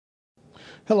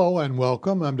Hello and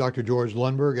welcome. I'm Dr. George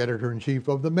Lundberg, Editor-in-Chief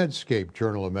of the Medscape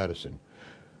Journal of Medicine.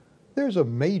 There's a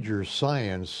major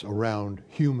science around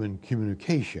human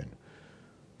communication.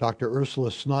 Dr.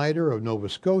 Ursula Snyder of Nova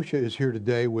Scotia is here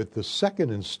today with the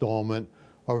second installment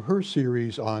of her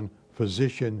series on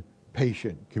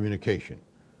physician-patient communication.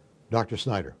 Dr.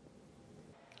 Snyder.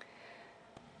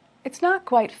 It's not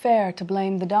quite fair to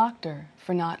blame the doctor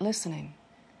for not listening.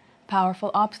 Powerful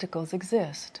obstacles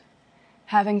exist.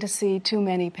 Having to see too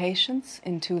many patients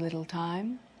in too little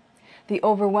time, the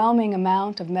overwhelming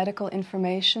amount of medical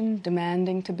information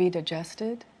demanding to be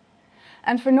digested,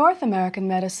 and for North American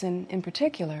medicine in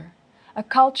particular, a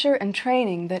culture and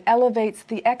training that elevates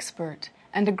the expert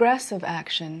and aggressive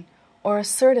action or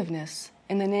assertiveness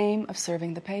in the name of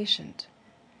serving the patient.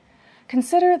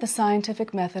 Consider the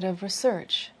scientific method of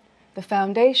research, the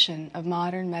foundation of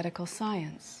modern medical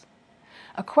science.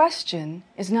 A question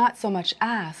is not so much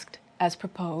asked as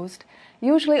proposed,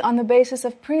 usually on the basis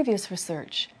of previous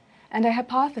research, and a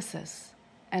hypothesis,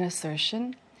 an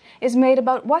assertion, is made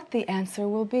about what the answer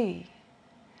will be.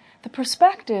 The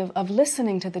perspective of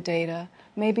listening to the data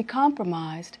may be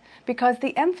compromised because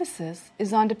the emphasis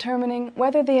is on determining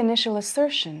whether the initial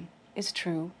assertion is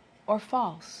true or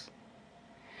false.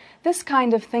 This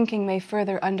kind of thinking may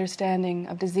further understanding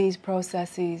of disease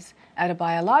processes at a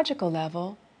biological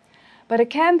level, but it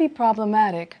can be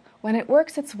problematic when it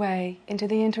works its way into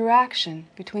the interaction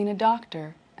between a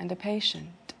doctor and a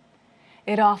patient.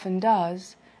 It often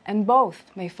does, and both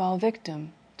may fall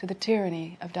victim to the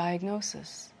tyranny of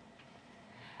diagnosis.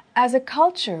 As a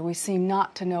culture, we seem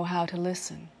not to know how to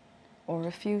listen, or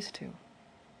refuse to.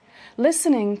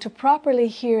 Listening to properly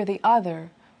hear the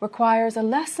other requires a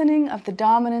lessening of the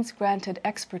dominance-granted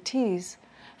expertise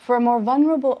for a more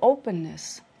vulnerable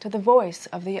openness to the voice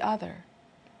of the other.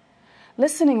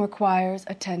 Listening requires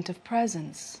attentive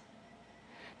presence.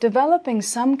 Developing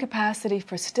some capacity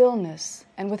for stillness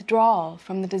and withdrawal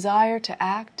from the desire to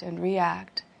act and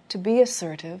react, to be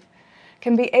assertive,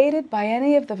 can be aided by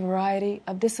any of the variety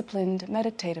of disciplined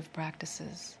meditative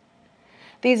practices.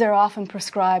 These are often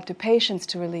prescribed to patients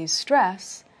to relieve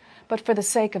stress, but for the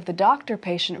sake of the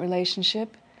doctor-patient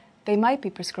relationship, they might be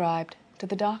prescribed to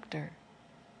the doctor.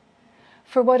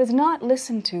 For what is not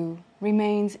listened to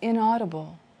remains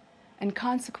inaudible, and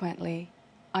consequently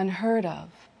unheard of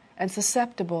and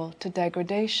susceptible to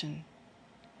degradation.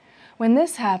 When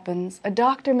this happens, a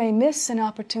doctor may miss an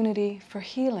opportunity for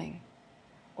healing,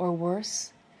 or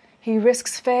worse, he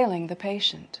risks failing the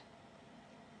patient.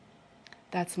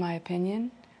 That's my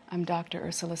opinion. I'm Dr.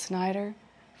 Ursula Snyder,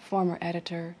 former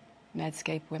editor,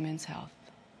 Medscape Women's Health.